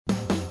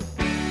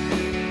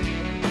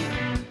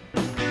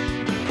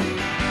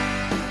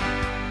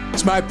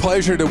It's my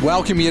pleasure to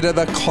welcome you to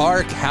the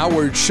Clark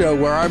Howard Show,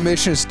 where our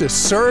mission is to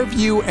serve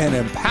you and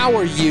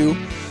empower you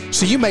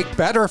so you make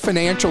better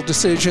financial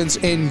decisions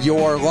in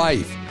your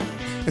life.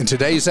 In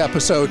today's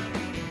episode,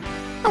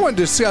 I want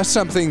to discuss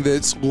something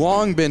that's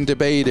long been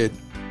debated.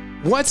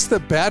 What's the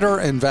better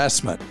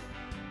investment?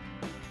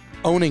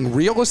 Owning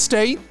real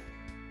estate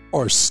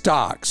or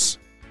stocks?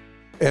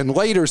 And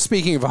later,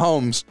 speaking of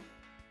homes,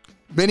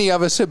 many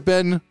of us have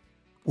been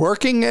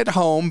working at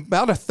home.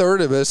 About a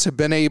third of us have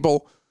been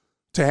able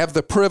to have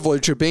the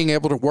privilege of being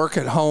able to work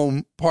at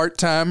home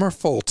part-time or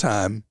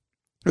full-time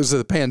because of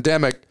the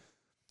pandemic.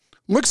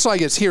 Looks like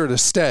it's here to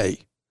stay.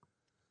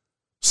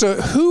 So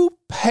who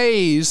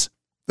pays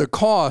the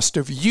cost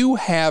of you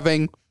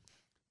having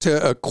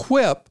to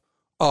equip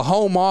a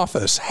home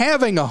office,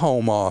 having a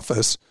home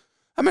office?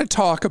 I'm going to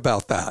talk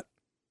about that.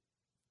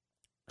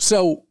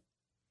 So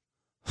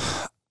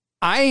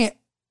I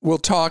will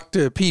talk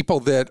to people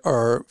that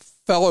are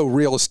fellow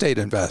real estate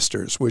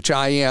investors, which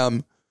I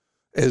am,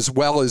 as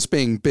well as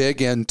being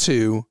big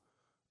into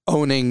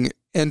owning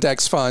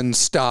index funds,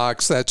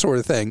 stocks, that sort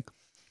of thing.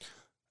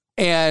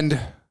 And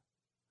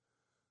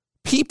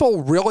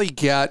people really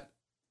get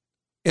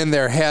in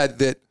their head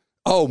that,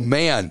 oh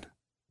man,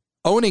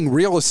 owning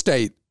real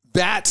estate,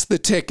 that's the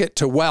ticket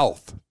to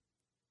wealth.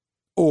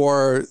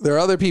 Or there are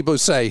other people who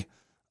say,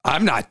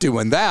 I'm not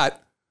doing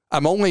that.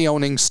 I'm only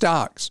owning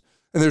stocks.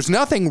 And there's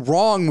nothing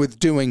wrong with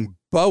doing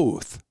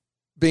both,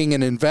 being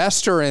an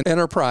investor in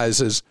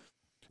enterprises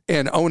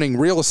and owning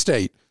real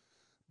estate.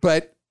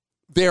 But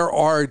there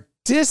are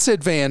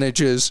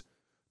disadvantages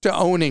to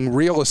owning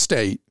real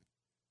estate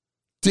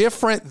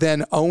different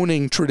than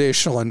owning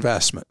traditional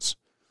investments.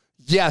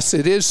 Yes,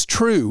 it is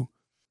true.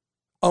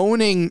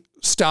 Owning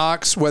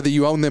stocks, whether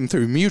you own them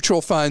through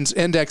mutual funds,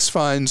 index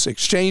funds,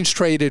 exchange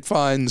traded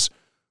funds,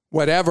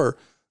 whatever,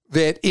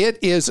 that it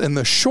is in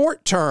the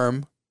short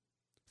term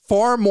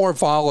far more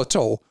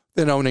volatile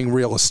than owning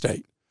real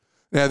estate.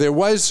 Now, there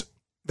was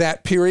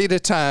that period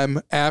of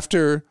time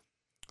after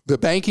the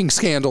banking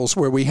scandals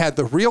where we had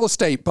the real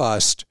estate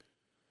bust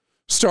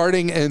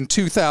starting in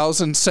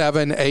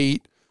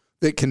 2007-8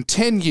 that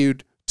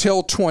continued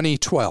till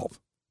 2012.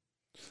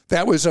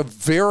 That was a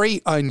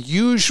very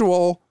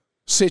unusual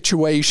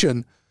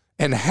situation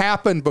and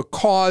happened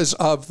because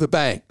of the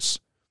banks.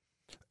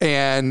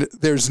 And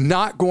there's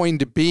not going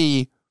to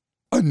be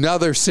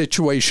another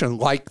situation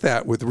like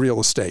that with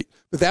real estate.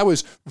 But that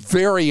was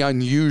very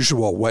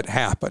unusual what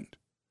happened.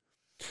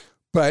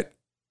 But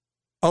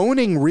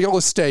owning real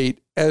estate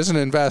as an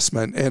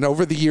investment, and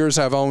over the years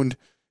I've owned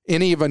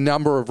any of a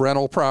number of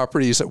rental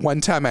properties. At one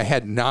time I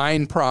had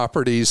 9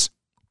 properties.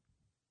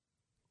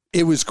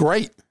 It was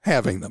great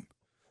having them.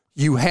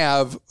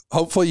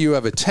 Hopefully you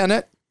have a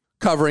tenant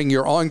covering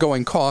your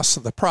ongoing costs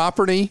of the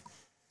property.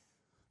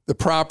 The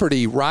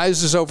property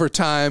rises over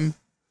time.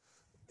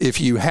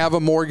 If you have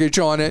a mortgage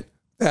on it,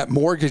 that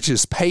mortgage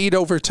is paid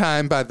over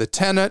time by the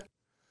tenant.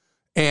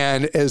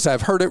 And as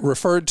I've heard it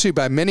referred to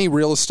by many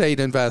real estate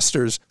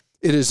investors,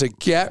 it is a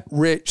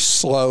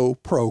get-rich-slow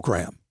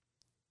program.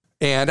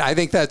 And I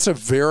think that's a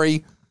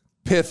very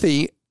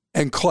pithy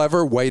and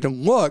clever way to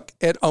look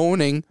at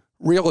owning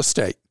real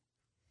estate.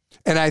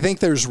 And I think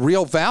there's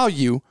real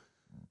value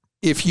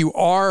if you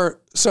are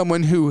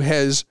someone who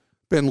has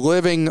been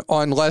living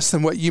on less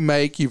than what you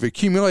make, you've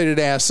accumulated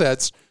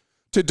assets,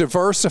 to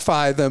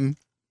diversify them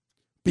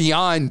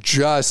beyond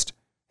just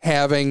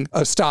having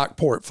a stock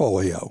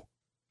portfolio.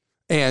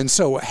 And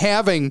so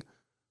having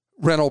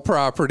rental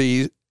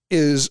property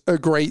is a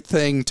great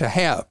thing to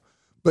have,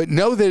 but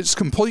know that it's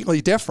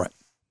completely different.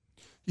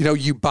 You know,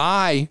 you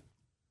buy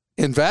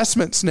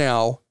investments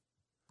now,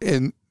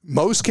 in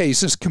most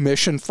cases,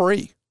 commission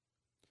free.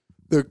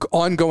 The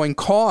ongoing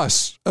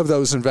costs of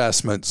those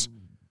investments,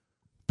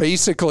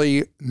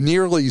 basically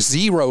nearly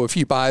zero if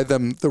you buy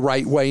them the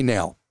right way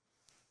now.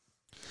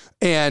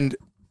 And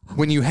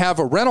when you have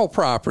a rental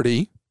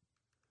property,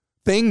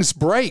 things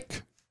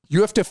break.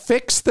 You have to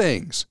fix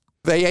things.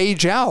 They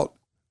age out.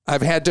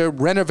 I've had to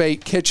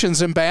renovate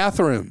kitchens and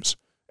bathrooms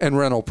and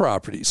rental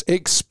properties.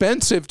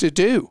 Expensive to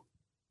do.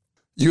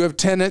 You have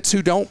tenants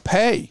who don't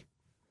pay,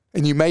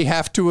 and you may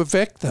have to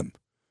evict them.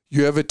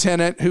 You have a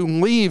tenant who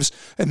leaves,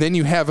 and then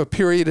you have a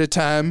period of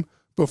time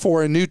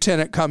before a new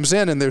tenant comes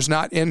in and there's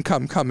not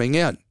income coming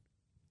in.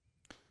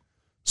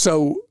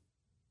 So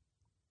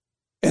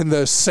in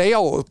the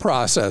sale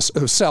process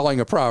of selling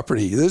a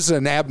property, this is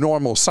an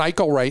abnormal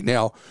cycle right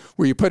now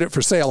where you put it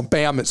for sale and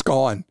bam, it's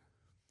gone.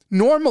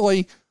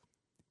 Normally,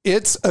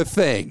 it's a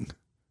thing,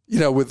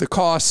 with the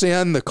costs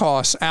in, the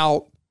costs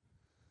out.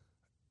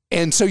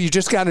 And so you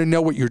just got to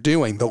know what you're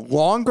doing. The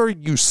longer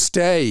you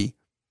stay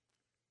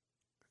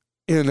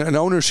in an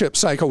ownership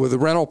cycle with a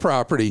rental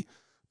property,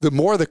 the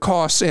more the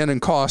costs in and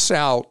costs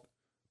out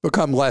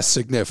become less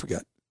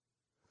significant.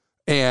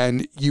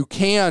 And you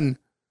can,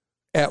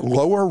 at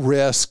lower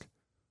risk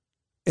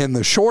in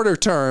the shorter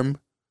term,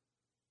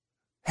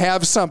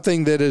 have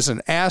something that is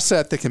an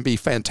asset that can be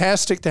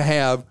fantastic to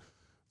have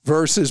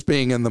versus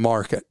being in the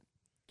market.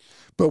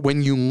 But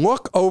when you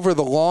look over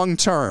the long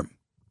term,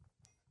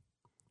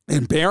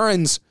 and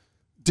Barron's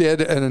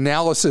did an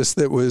analysis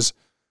that was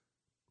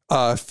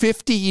a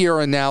 50-year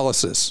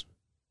analysis.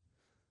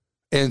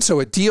 And so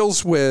it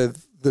deals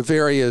with the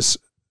various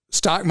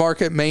stock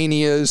market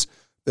manias,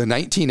 the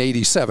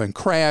 1987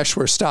 crash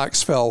where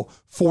stocks fell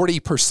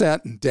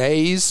 40% in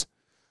days.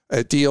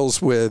 It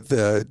deals with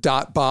the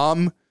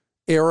dot-bomb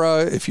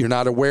era, if you're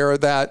not aware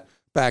of that,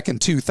 back in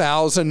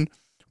 2000,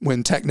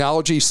 when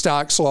technology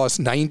stocks lost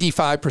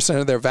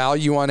 95% of their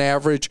value on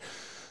average.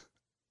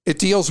 It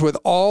deals with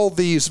all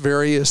these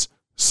various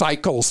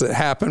cycles that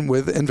happen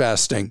with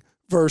investing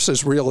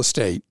versus real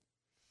estate.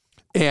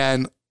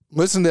 And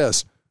listen to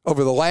this,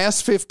 over the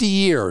last 50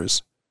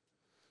 years,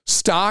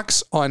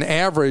 stocks on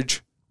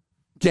average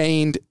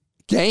gained,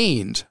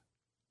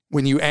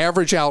 when you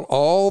average out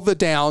all the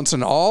downs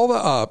and all the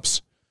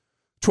ups,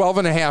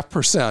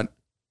 12.5%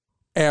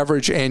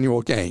 average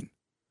annual gain.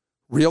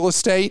 Real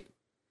estate,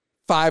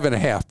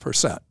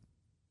 5.5%.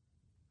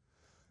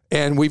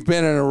 And we've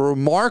been in a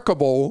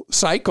remarkable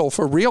cycle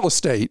for real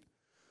estate,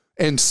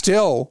 and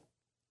still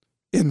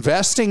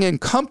investing in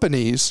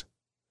companies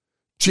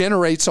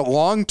generates a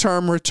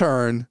long-term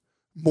return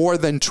more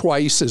than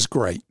twice as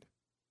great.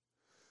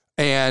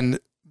 And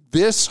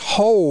this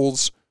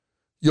holds,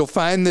 you'll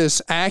find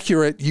this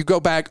accurate. You go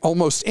back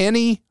almost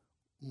any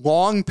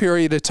long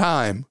period of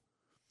time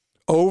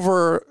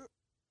over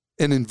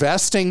an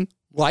investing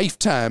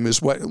lifetime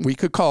is what we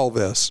could call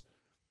this.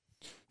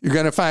 You're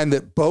going to find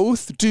that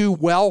both do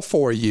well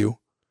for you,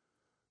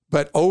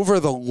 but over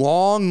the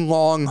long,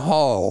 long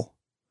haul,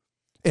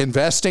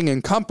 investing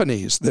in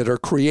companies that are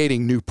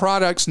creating new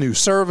products, new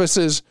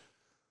services,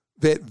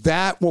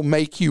 that will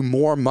make you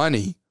more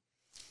money.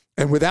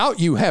 And without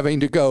you having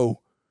to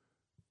go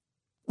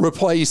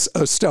replace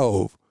a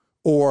stove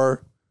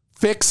or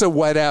fix a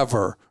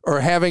whatever or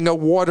having a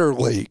water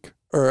leak,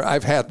 or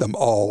I've had them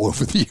all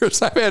over the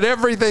years. I've had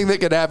everything that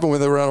could happen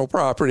with a rental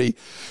property,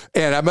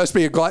 and I must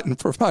be a glutton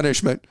for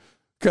punishment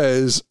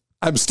because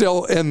I'm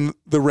still in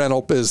the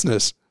rental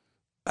business.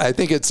 I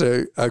think it's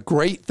a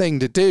great thing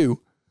to do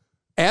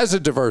as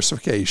a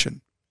diversification.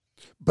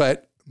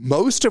 But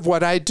most of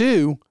what I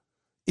do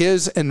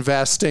is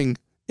investing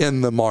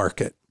in the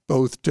market,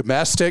 both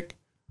domestic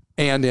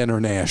and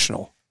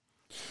international.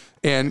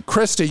 And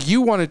Krista,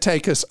 you want to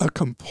take us a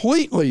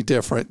completely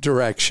different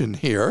direction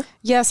here.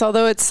 Yes,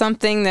 although it's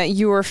something that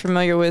you are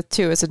familiar with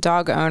too as a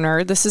dog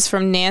owner. This is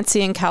from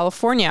Nancy in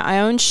California. I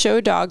own show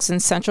dogs in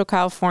Central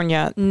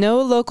California.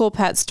 No local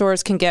pet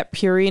stores can get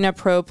Purina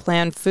Pro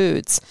Plan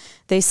foods.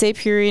 They say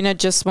Purina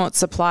just won't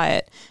supply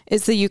it.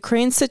 Is the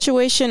Ukraine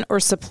situation or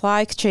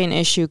supply chain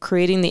issue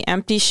creating the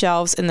empty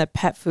shelves in the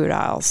pet food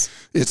aisles?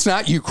 It's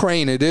not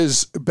Ukraine. It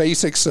is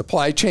basic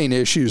supply chain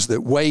issues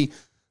that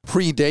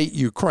predate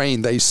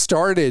Ukraine. They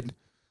started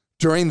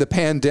during the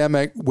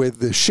pandemic with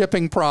the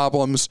shipping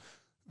problems,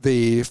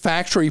 the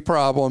factory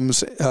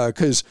problems,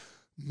 because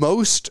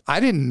I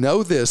didn't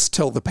know this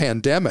till the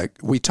pandemic.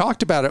 We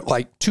talked about it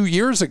like 2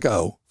 years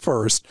ago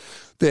first,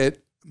 that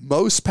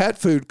most pet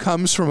food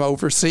comes from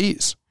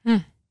overseas.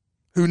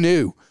 Who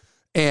knew?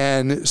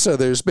 And so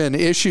there's been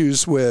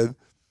issues with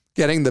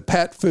getting the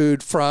pet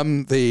food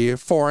from the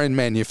foreign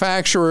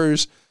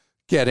manufacturers,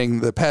 getting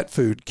the pet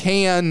food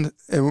canned.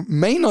 And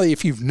mainly,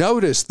 if you've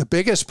noticed, the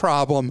biggest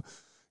problem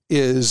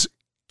is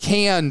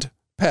canned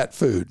pet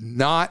food,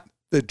 not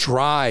the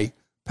dry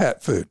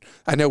pet food.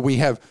 I know we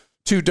have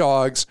 2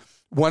 dogs.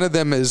 One of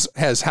them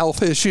has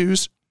health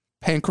issues,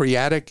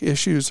 pancreatic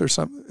issues or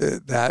something,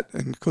 that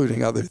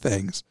including other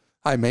things.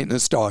 High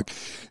maintenance dog.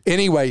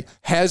 Anyway,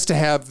 has to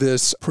have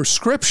this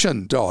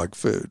prescription dog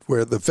food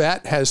where the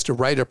vet has to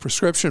write a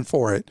prescription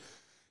for it,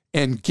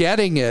 and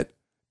getting it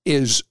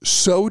is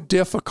so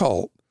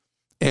difficult,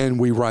 and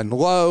we run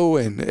low,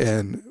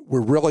 and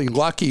we're really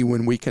lucky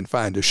when we can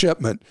find a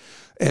shipment.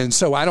 And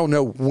so I don't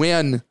know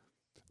when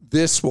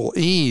this will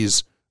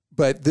ease,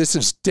 but this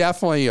is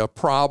definitely a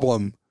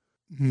problem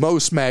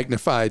most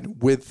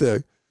magnified with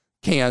the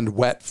canned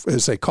wet,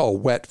 as they call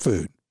wet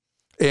food.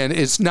 And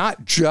it's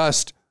not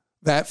just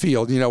that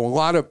field. You know, a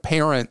lot of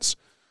parents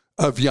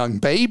of young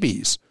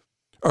babies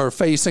are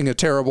facing a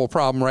terrible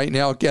problem right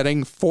now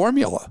getting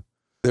formula.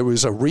 There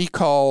was a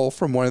recall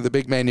from one of the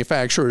big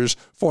manufacturers.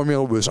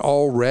 Formula was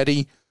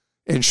already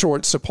in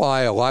short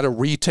supply. A lot of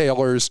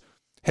retailers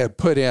have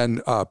put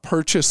in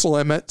purchase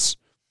limits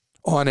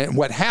on it. And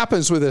what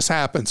happens with this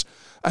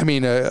I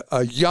mean,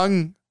 a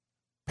young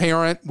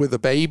parent with a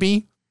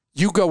baby,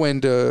 you go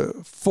into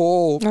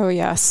full... Oh,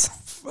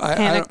 yes.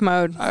 Panic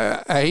mode.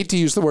 I hate to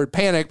use the word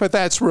panic, but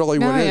that's really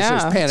what it is.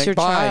 There's panic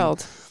buying.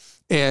 Child.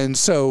 And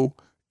so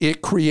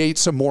it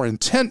creates a more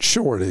intense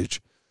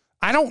shortage.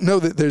 I don't know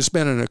that there's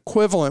been an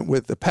equivalent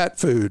with the pet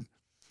food,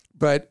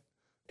 but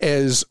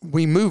as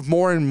we move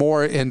more and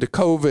more into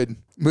COVID,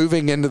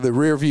 moving into the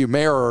rearview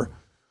mirror,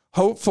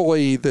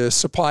 hopefully the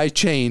supply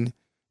chain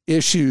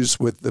issues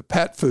with the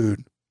pet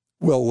food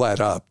will let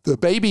up. The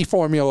baby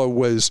formula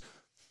was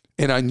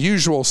an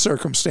unusual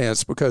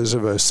circumstance because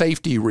of a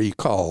safety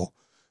recall.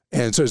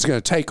 And so it's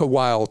going to take a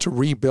while to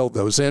rebuild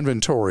those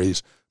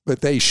inventories, but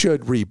they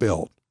should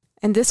rebuild.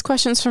 And this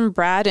question's from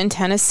Brad in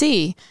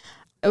Tennessee.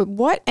 At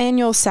what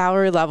annual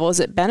salary level is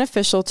it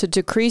beneficial to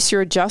decrease your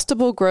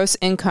adjustable gross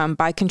income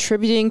by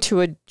contributing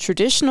to a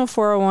traditional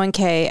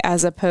 401k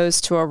as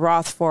opposed to a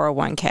Roth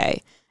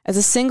 401k? As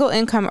a single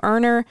income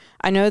earner,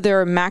 I know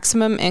there are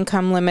maximum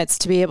income limits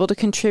to be able to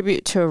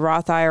contribute to a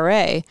Roth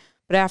IRA,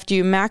 but after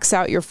you max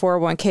out your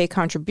 401k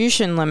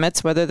contribution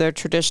limits, whether they're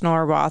traditional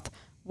or Roth,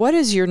 what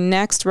is your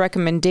next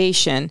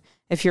recommendation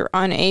if you're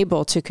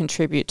unable to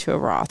contribute to a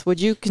Roth? Would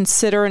you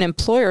consider an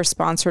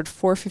employer-sponsored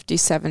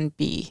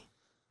 457B?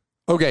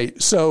 Okay,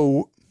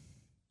 so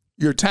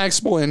your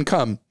taxable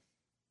income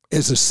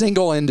as a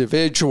single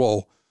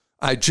individual,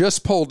 I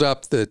just pulled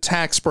up the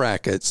tax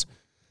brackets,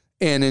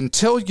 and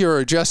until your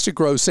adjusted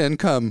gross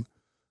income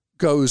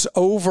goes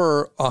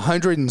over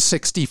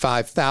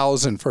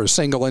 $165,000 for a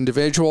single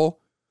individual,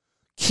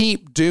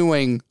 keep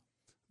doing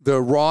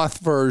the Roth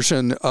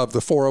version of the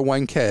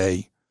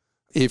 401k.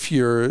 If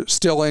you're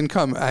still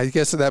income, I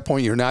guess at that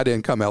point you're not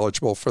income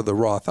eligible for the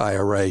Roth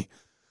IRA.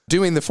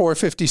 Doing the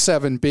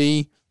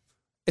 457B,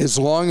 as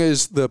long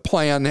as the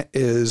plan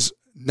is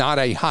not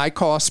a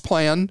high-cost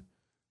plan,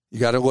 you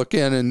got to look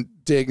in and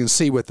dig and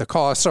see what the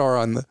costs are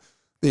on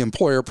the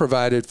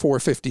employer-provided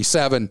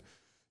 457.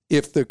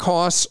 If the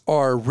costs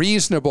are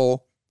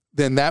reasonable,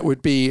 then that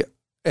would be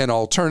an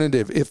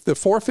alternative. If the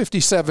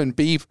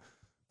 457B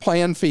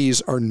plan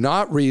fees are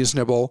not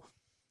reasonable,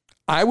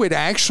 I would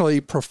actually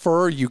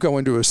prefer you go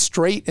into a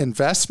straight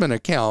investment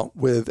account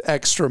with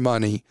extra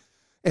money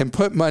and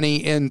put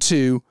money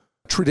into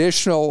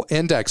traditional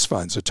index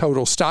funds, a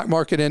total stock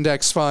market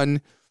index fund,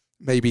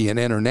 maybe an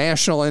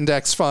international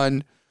index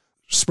fund,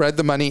 spread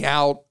the money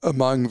out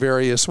among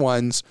various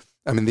ones.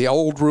 I mean, the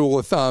old rule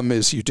of thumb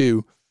is you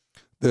do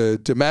the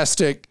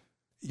domestic,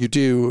 you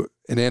do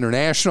an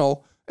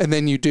international, and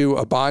then you do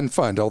a bond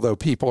fund, although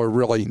people are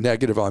really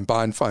negative on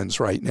bond funds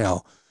right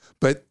now.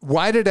 But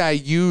why did I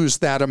use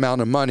that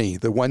amount of money,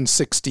 the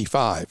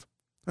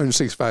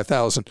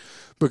 $165,000?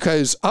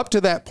 Because up to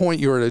that point,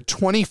 you're at a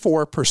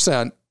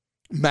 24%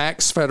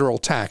 max federal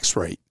tax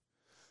rate.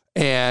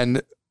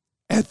 And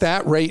at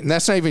that rate, and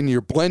that's not even your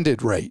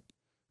blended rate,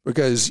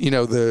 because, you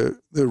know, the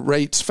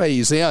rates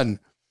phase in,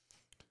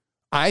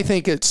 I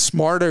think it's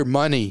smarter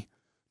money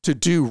to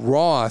do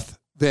Roth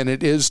than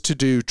it is to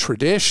do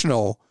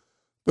traditional,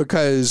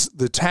 because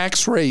the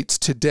tax rates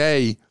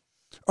today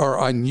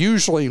are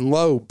unusually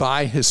low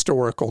by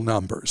historical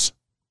numbers.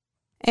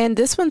 And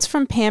this one's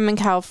from Pam in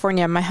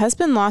California. My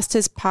husband lost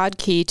his pod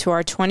key to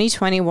our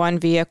 2021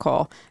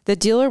 vehicle. The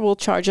dealer will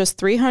charge us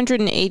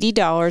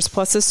 $380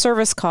 plus a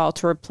service call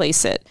to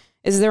replace it.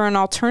 Is there an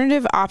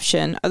alternative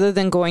option other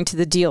than going to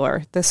the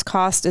dealer? This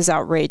cost is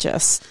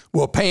outrageous.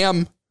 Well,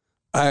 Pam,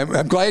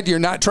 I'm glad you're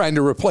not trying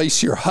to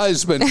replace your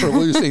husband for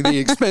losing the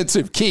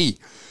expensive key.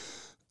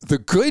 The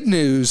good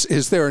news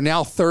is there are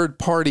now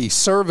third-party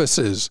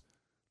services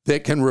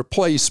that can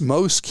replace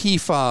most key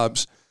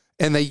fobs,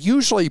 and they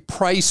usually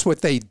price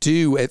what they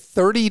do at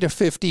 30 to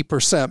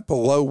 50%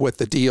 below what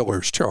the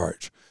dealers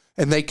charge.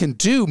 And they can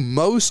do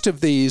most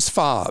of these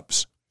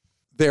fobs.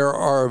 There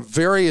are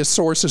various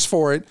sources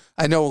for it.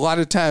 I know a lot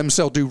of times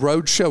they'll do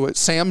roadshow at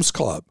Sam's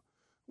Club,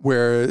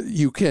 where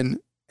you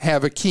can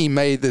have a key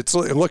made it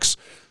looks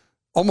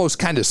almost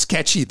kind of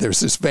sketchy. There's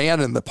this van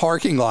in the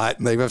parking lot,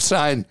 and they've a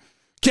sign,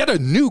 "Get a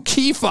new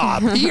key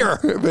fob here."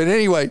 But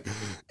anyway,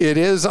 it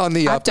is on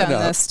the up and up. I've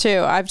done this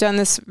too. I've done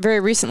this very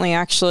recently,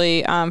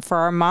 actually, for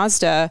our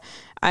Mazda.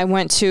 I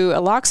went to a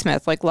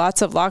locksmith, like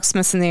lots of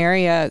locksmiths in the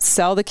area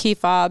sell the key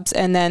fobs,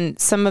 and then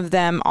some of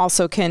them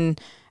also can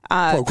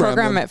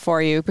program it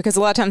for you, because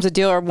a lot of times a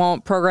dealer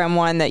won't program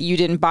one that you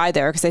didn't buy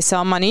there because they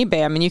sell them on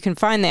eBay. I mean, you can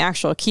find the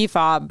actual key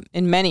fob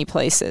in many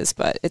places,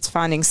 but it's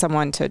finding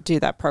someone to do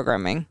that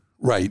programming.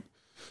 Right.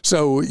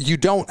 So you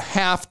don't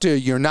have to,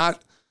 you're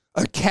not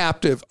a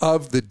captive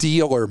of the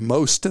dealer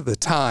most of the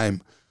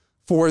time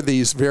for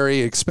these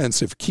very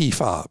expensive key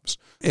fobs.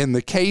 In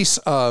the case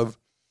of,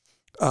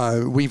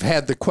 we've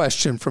had the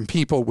question from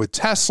people with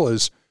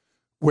Teslas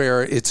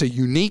where it's a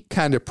unique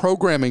kind of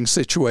programming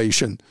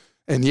situation.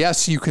 And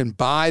yes, you can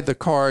buy the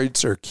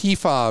cards or key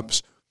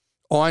fobs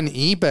on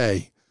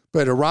eBay,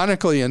 but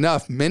ironically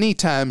enough, many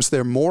times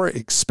they're more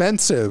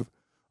expensive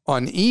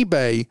on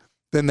eBay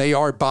than they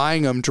are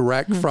buying them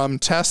direct from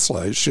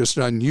Tesla. It's just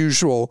an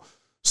unusual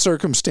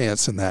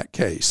circumstance in that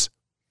case.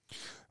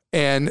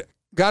 And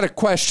got a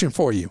question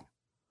for you.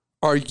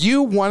 Are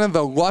you one of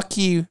the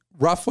lucky,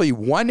 roughly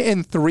 1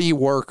 in 3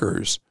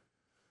 workers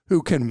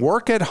who can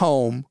work at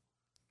home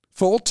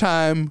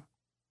full-time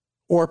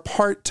or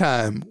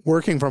part-time,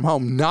 working from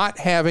home, not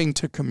having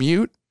to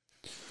commute?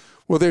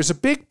 Well, there's a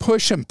big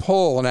push and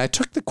pull, and I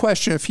took the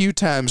question a few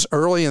times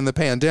early in the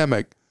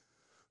pandemic.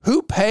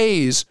 Who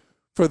pays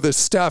for the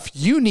stuff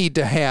you need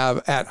to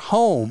have at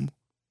home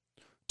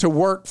to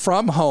work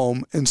from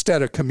home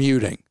instead of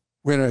commuting?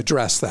 We're going to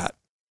address that.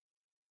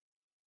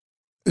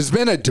 There's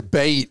been a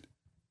debate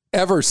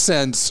ever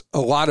since a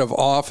lot of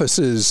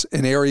offices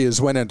and areas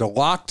went into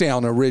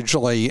lockdown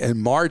originally in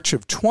March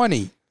of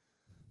 20.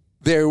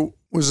 There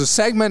was a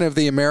segment of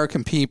the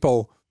American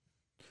people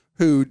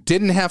who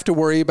didn't have to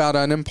worry about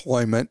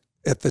unemployment,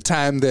 at the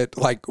time that,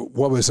 like,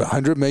 what was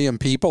 100 million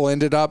people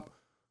ended up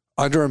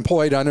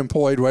underemployed,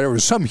 unemployed, whatever,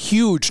 some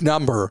huge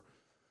number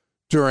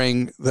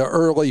during the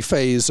early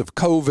phase of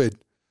COVID.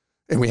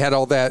 And we had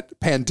all that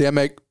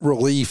pandemic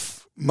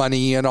relief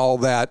money and all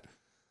that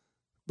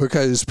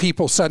because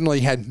people suddenly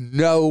had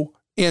no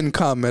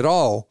income at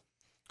all.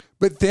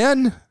 But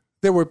then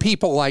there were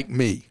people like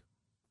me,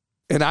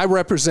 and I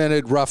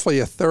represented roughly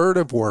a third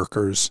of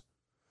workers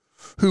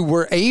who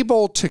were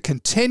able to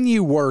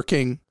continue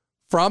working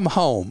from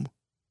home.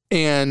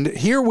 And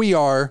here we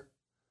are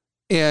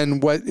in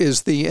what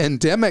is the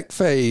endemic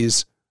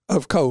phase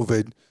of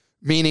COVID,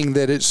 meaning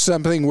that it's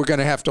something we're going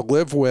to have to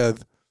live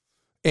with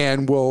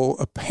and will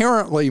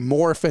apparently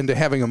morph into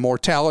having a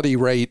mortality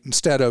rate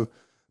instead of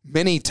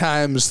many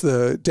times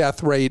the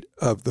death rate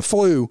of the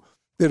flu,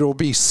 that will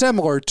be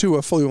similar to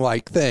a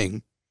flu-like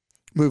thing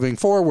moving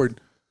forward.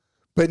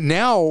 But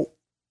now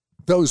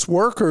those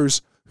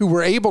workers who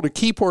were able to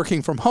keep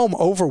working from home,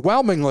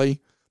 overwhelmingly,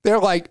 they're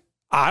like,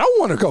 I don't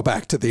want to go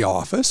back to the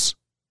office.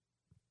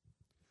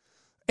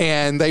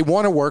 And they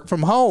want to work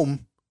from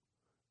home,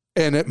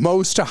 and at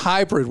most a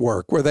hybrid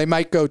work where they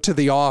might go to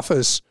the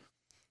office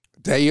a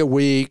day a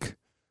week,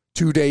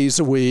 2 days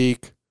a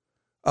week,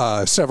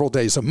 several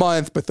days a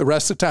month, but the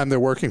rest of the time they're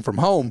working from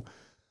home.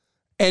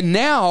 And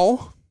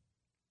now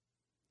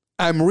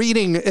I'm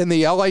reading in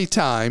the LA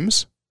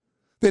Times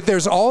that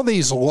there's all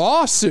these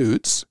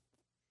lawsuits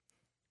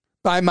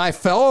by my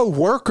fellow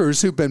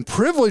workers who've been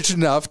privileged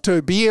enough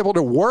to be able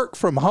to work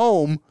from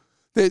home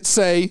that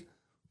say,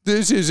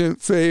 this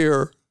isn't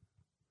fair.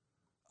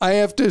 I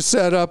have to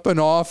set up an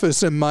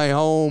office in my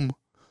home.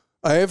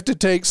 I have to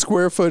take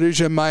square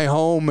footage in my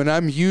home, and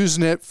I'm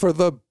using it for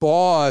the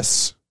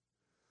boss.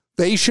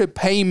 They should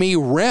pay me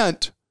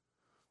rent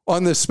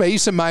on the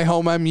space in my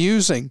home I'm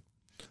using.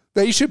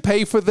 They should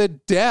pay for the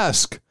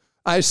desk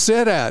I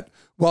sit at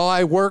while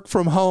I work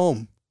from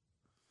home.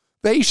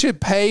 They should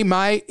pay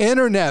my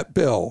internet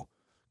bill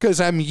because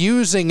I'm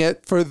using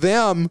it for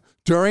them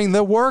during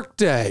the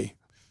workday.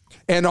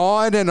 And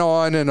on and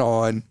on and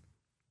on.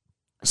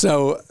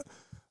 So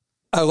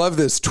I love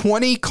this.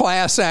 20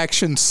 class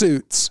action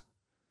suits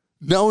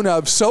known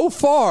of so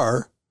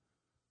far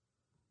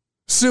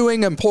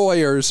suing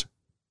employers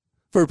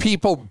for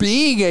people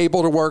being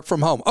able to work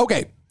from home.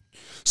 Okay,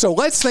 so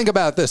let's think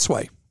about it this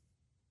way.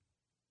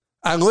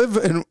 I live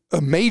in a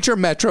major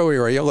metro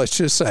area, let's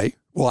just say.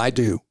 Well, I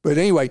do. But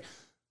anyway,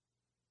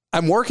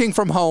 I'm working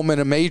from home in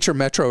a major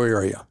metro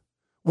area.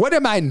 What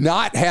am I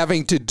not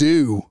having to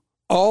do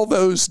all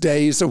those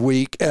days a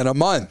week and a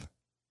month?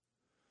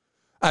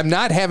 I'm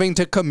not having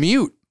to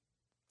commute.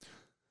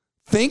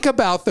 Think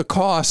about the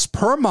cost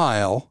per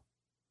mile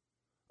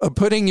of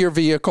putting your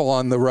vehicle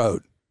on the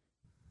road.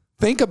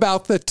 Think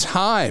about the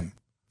time.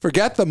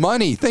 Forget the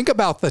money. Think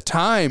about the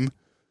time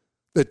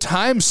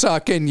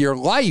suck in your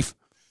life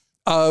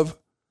of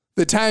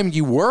the time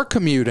you were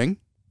commuting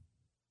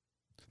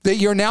that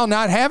you're now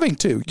not having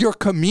to. Your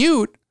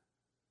commute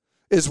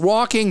is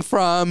walking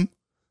from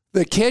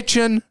the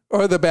kitchen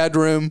or the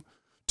bedroom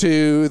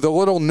to the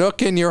little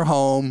nook in your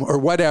home or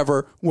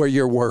whatever where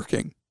you're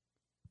working.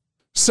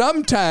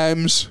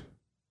 Sometimes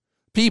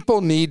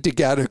people need to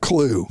get a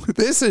clue.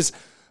 This is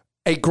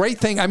a great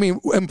thing. I mean,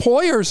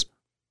 employers,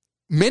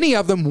 many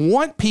of them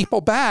want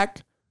people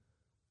back,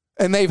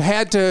 and they've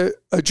had to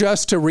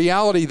adjust to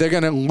reality. They're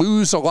going to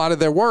lose a lot of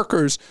their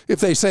workers if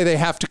they say they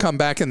have to come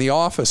back in the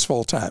office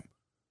full time.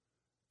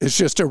 It's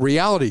just a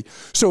reality.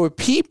 So if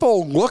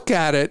people look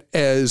at it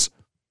as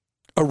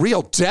a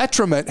real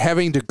detriment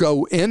having to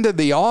go into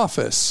the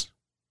office,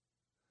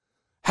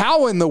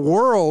 how in the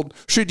world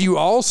should you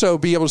also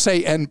be able to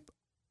say, and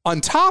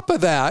on top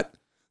of that,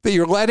 that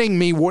you're letting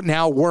me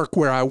now work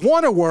where I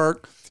want to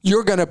work,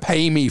 you're going to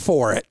pay me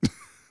for it.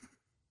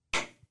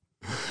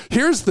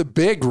 Here's the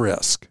big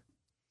risk.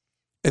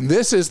 And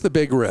this is the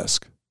big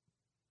risk.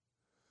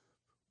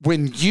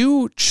 When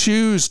you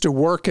choose to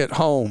work at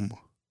home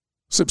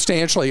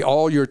substantially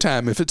all your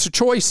time, if it's a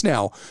choice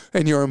now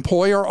and your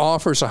employer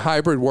offers a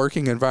hybrid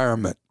working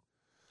environment,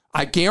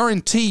 I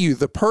guarantee you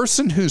the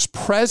person who's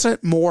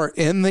present more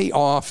in the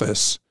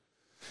office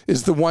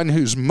is the one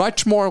who's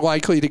much more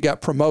likely to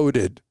get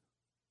promoted,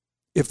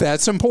 if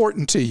that's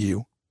important to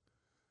you,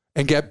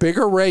 and get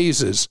bigger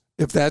raises,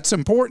 if that's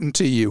important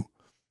to you,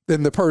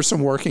 than the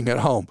person working at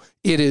home.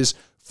 It is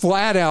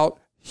flat out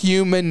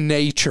human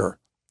nature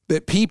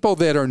that people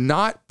that are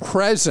not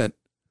present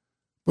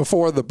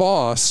before the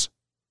boss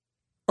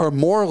are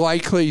more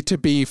likely to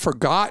be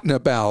forgotten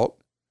about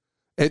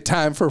at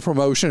time for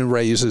promotion and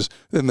raises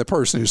than the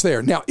person who's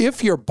there. Now,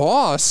 if your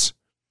boss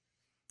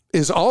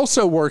is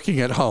also working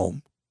at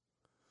home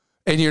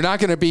and you're not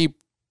going to be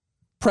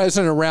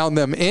present around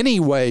them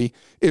anyway,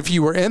 if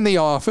you were in the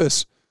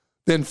office,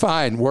 then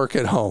fine, work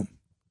at home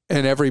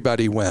and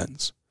everybody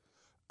wins.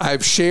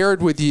 I've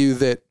shared with you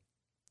that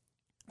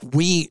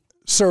we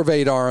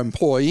surveyed our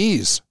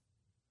employees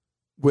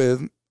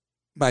with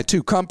my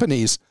two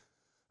companies,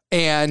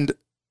 and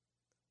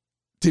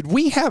did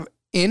we have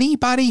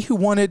anybody who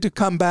wanted to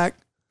come back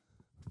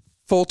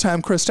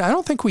full-time, Krista? I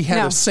don't think we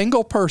had a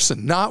single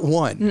person, not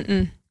one.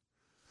 Mm-mm.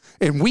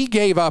 And we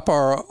gave up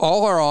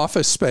all our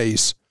office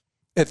space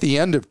at the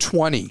end of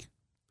 20.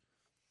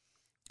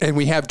 And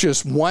we have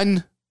just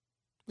one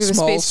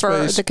small space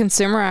for the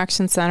Consumer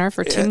Action Center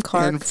for Tim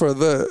Clark. And for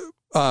the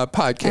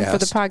podcast. And for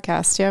the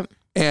podcast, yep.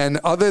 And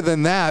other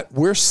than that,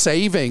 we're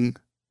saving,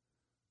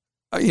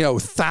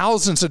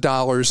 thousands of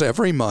dollars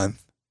every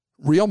month,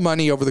 real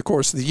money over the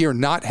course of the year,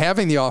 not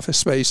having the office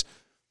space.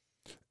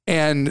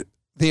 And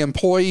the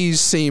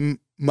employees seem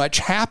much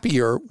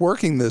happier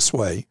working this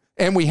way.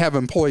 And we have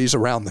employees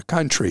around the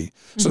country,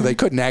 so they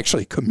couldn't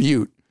actually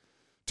commute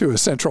to a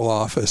central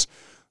office.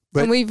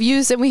 But, and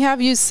we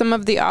have used some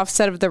of the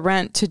offset of the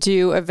rent to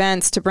do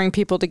events to bring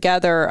people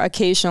together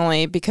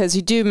occasionally, because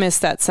you do miss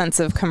that sense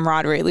of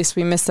camaraderie. At least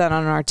we miss that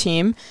on our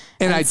team.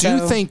 And I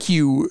do think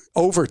you,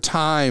 over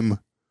time,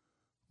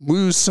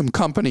 lose some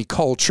company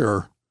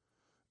culture,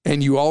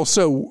 and you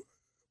also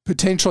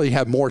potentially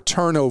have more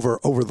turnover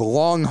over the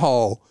long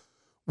haul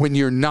when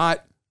you're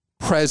not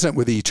present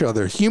with each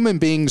other. Human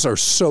beings are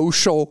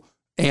social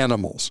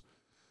animals,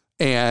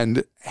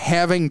 and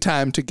having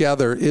time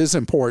together is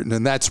important.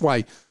 And that's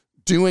why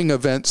doing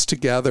events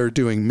together,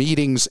 doing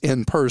meetings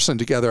in person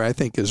together, I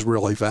think is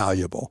really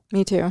valuable.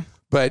 Me too.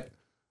 But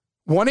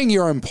wanting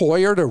your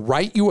employer to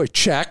write you a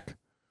check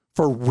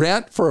for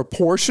rent for a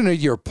portion of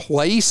your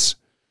place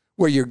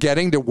where you're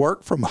getting to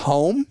work from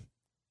home,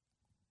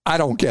 I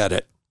don't get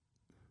it.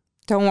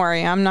 Don't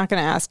worry, I'm not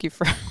going to ask you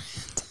for it.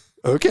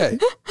 Okay.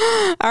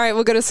 All right,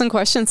 we'll go to some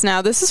questions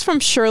now. This is from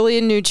Shirley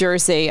in New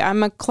Jersey.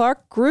 I'm a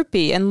Clark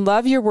groupie and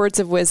love your words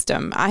of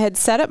wisdom. I had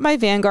set up my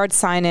Vanguard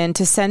sign-in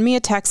to send me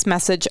a text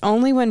message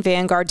only when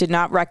Vanguard did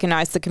not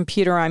recognize the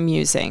computer I'm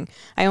using.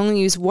 I only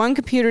use one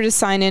computer to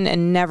sign in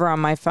and never on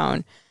my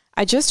phone.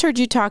 I just heard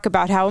you talk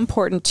about how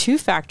important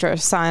two-factor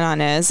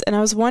sign-on is, and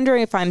I was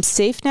wondering if I'm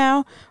safe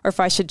now or if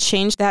I should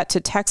change that to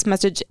text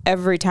message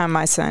every time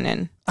I sign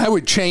in. I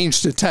would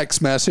change to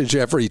text message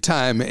every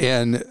time.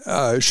 And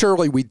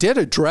Shirley, we did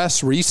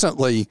address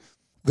recently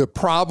the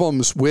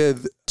problems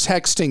with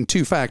texting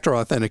two-factor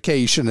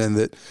authentication, and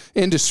that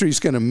industry is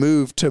going to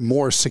move to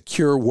more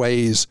secure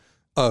ways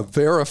of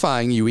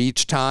verifying you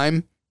each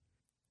time.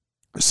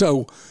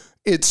 So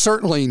it's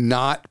certainly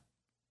not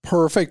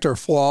perfect or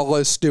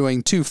flawless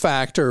doing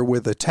two-factor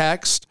with a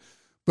text,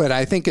 but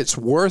I think it's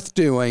worth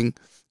doing.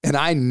 And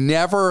I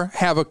never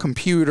have a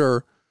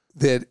computer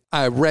that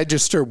I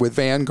register with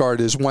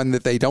Vanguard as one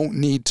that they don't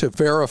need to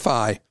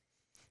verify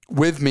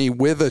with me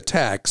with a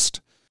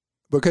text,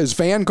 because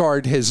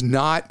Vanguard has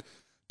not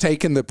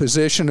taken the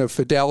position of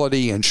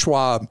Fidelity and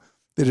Schwab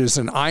that is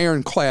an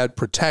ironclad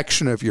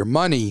protection of your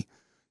money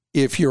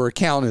if your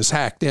account is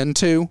hacked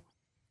into.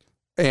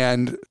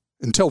 And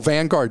until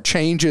Vanguard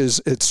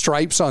changes its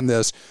stripes on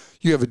this,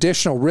 you have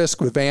additional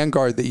risk with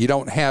Vanguard that you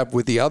don't have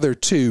with the other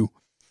two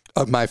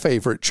of my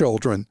favorite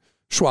children,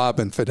 Schwab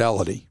and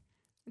Fidelity.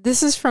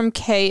 This is from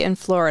Kay in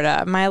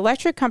Florida. My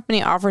electric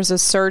company offers a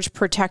surge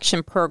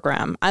protection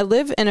program. I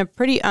live in a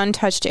pretty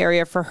untouched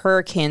area for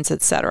hurricanes,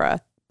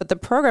 etc., but the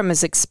program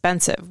is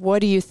expensive. What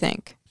do you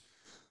think?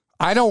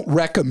 I don't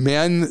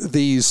recommend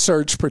these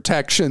surge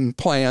protection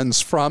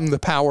plans from the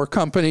power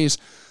companies.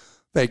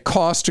 They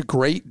cost a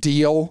great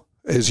deal,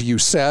 as you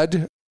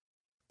said.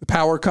 The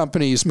power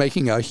company is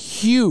making a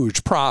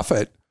huge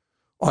profit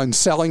on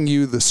selling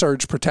you the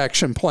surge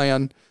protection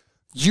plan.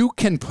 You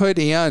can put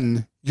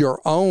in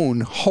your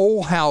own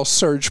whole house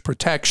surge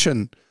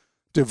protection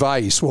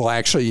device. Well,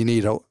 actually, you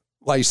need a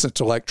licensed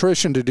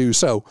electrician to do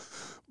so.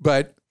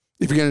 But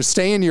if you're going to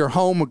stay in your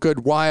home a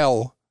good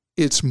while,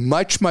 it's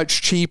much,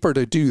 much cheaper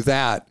to do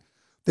that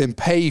than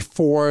pay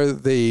for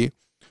the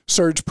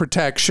surge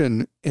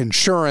protection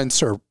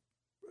insurance or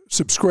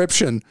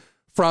subscription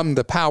from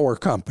the power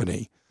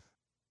company.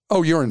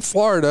 Oh, you're in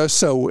Florida.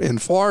 So in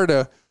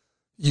Florida,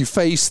 you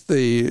face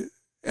the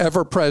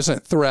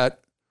ever-present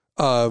threat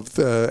of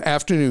the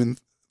afternoon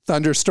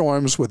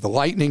thunderstorms with the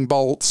lightning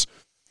bolts.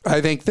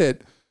 I think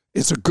that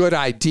it's a good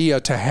idea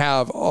to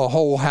have a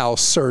whole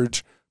house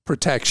surge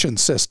protection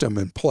system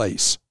in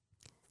place.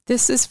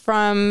 This is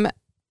from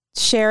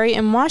Sherry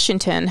in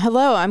Washington.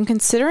 Hello, I'm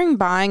considering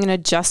buying an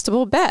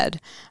adjustable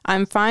bed.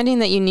 I'm finding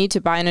that you need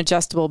to buy an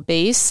adjustable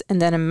base and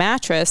then a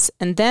mattress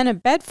and then a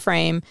bed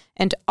frame,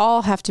 and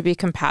all have to be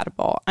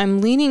compatible.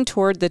 I'm leaning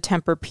toward the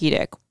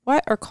Tempur-Pedic.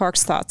 What are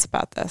Clark's thoughts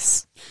about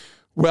this?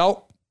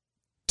 Well,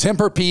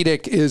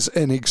 Tempur-Pedic is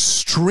an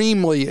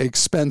extremely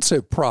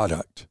expensive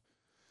product.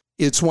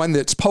 It's one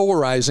that's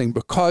polarizing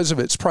because of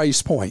its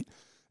price point.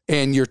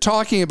 And you're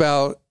talking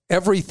about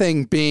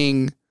everything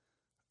being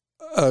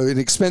an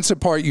expensive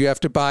part you have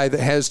to buy that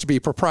has to be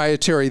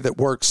proprietary, that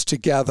works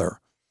together.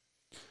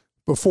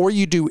 Before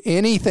you do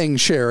anything,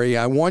 Sherry,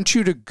 I want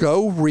you to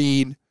go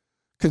read.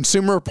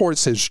 Consumer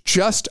Reports has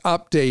just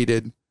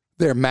updated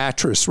their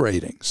mattress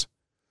ratings.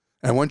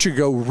 I want you to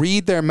go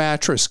read their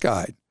mattress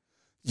guide.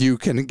 You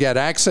can get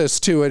access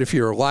to it if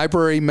you're a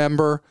library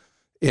member.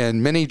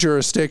 In many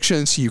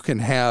jurisdictions, you can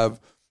have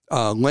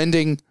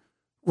lending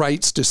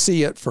rights to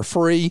see it for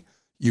free.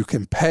 You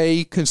can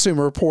pay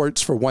Consumer Reports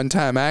for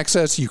one-time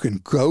access. You can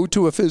go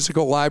to a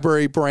physical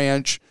library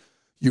branch.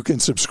 You can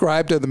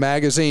subscribe to the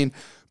magazine.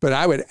 But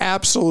I would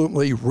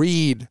absolutely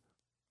read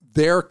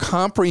their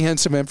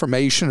comprehensive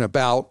information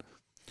about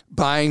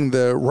buying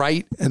the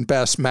right and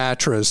best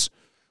mattress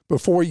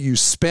before you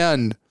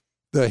spend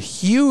the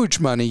huge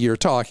money you're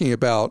talking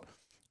about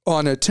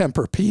on a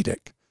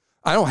Tempur-Pedic.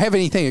 I don't have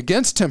anything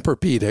against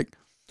Tempur-Pedic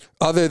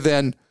other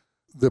than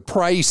the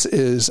price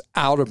is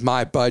out of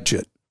my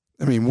budget.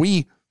 I mean,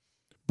 we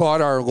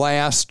bought our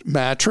last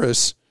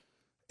mattress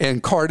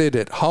and carted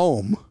it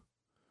home.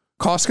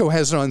 Costco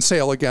has it on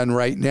sale again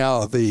right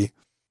now. The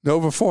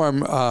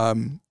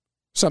Novaform,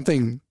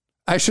 something,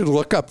 I should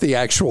look up the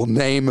actual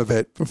name of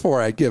it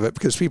before I give it,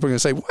 because people are going to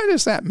say, what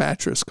is that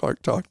mattress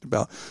Clark talked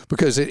about?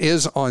 Because it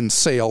is on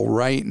sale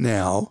right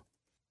now.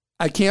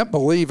 I can't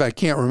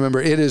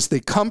remember. It is the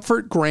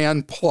Comfort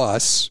Grand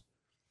Plus.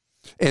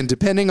 And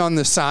depending on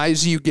the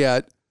size you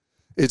get,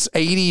 it's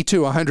 $80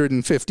 to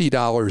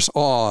 $150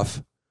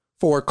 off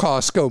for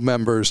Costco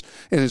members.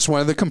 And it's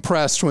one of the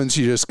compressed ones.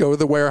 You just go to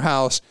the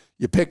warehouse,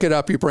 you pick it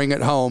up, you bring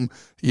it home.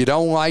 You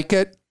don't like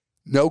it,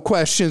 no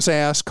questions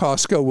asked.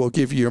 Costco will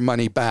give you your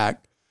money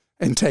back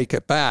and take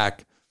it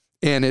back.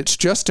 And it's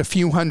just a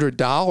few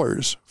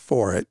 $100s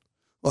for it.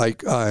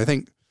 Like, I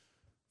think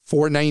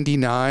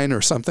 $4.99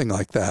 or something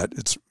like that.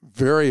 It's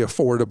very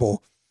affordable.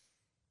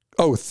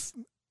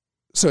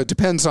 So it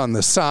depends on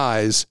the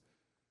size.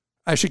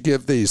 I should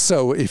give these.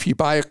 So if you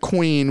buy a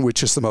queen,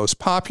 which is the most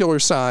popular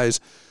size,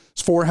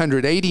 it's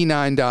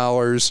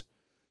 $489.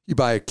 You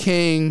buy a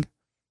king,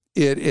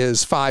 it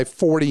is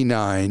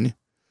 $549.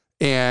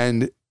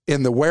 And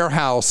in the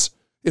warehouse,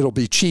 it'll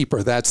be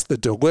cheaper. That's the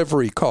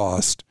delivery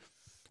cost.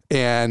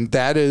 And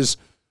that is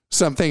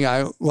something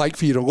I like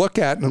for you to look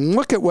at, and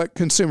look at what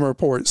Consumer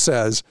Reports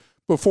says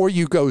before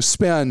you go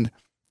spend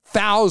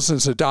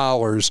thousands of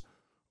dollars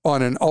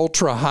on an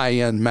ultra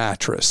high-end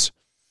mattress.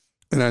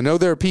 And I know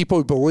there are people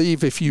who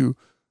believe if you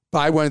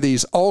buy one of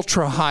these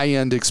ultra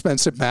high-end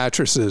expensive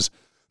mattresses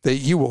that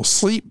you will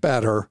sleep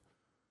better.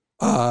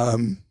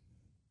 I'm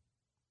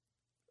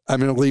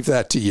going to leave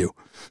that to you.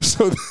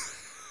 So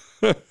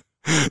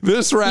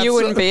this wraps You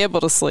wouldn't up. be able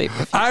to sleep.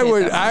 I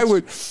would.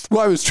 Well,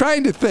 I was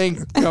trying to think.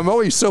 I'm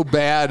always so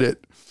bad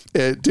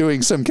at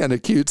doing some kind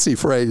of cutesy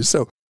phrase.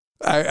 So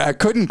I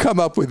couldn't come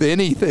up with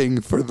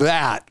anything for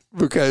that,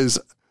 because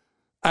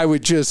I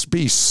would just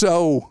be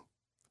so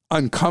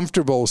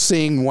uncomfortable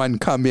seeing one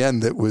come in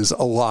that was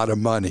a lot of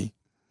money.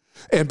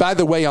 And by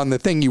the way, on the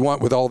thing you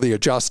want with all the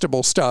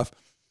adjustable stuff,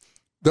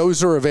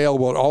 those are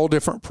available at all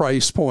different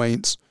price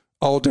points,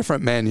 all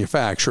different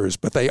manufacturers,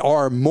 but they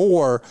are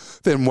more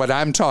than what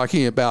I'm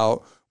talking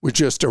about with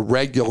just a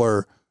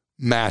regular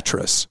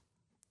mattress.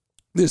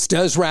 This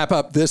does wrap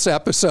up this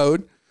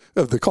episode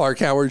of the Clark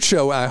Howard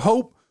Show. I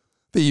hope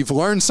that you've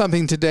learned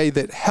something today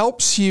that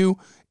helps you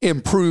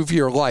improve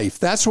your life.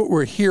 That's what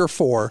we're here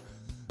for.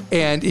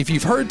 And if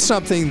you've heard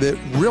something that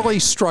really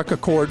struck a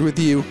chord with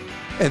you,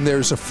 and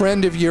there's a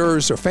friend of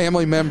yours or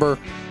family member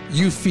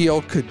you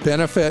feel could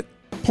benefit,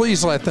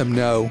 please let them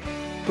know,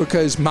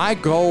 because my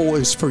goal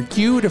is for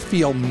you to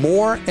feel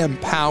more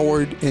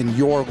empowered in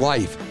your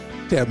life,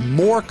 to have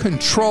more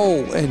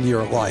control in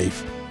your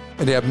life,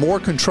 and to have more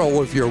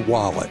control of your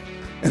wallet.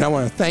 And I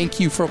want to thank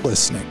you for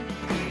listening.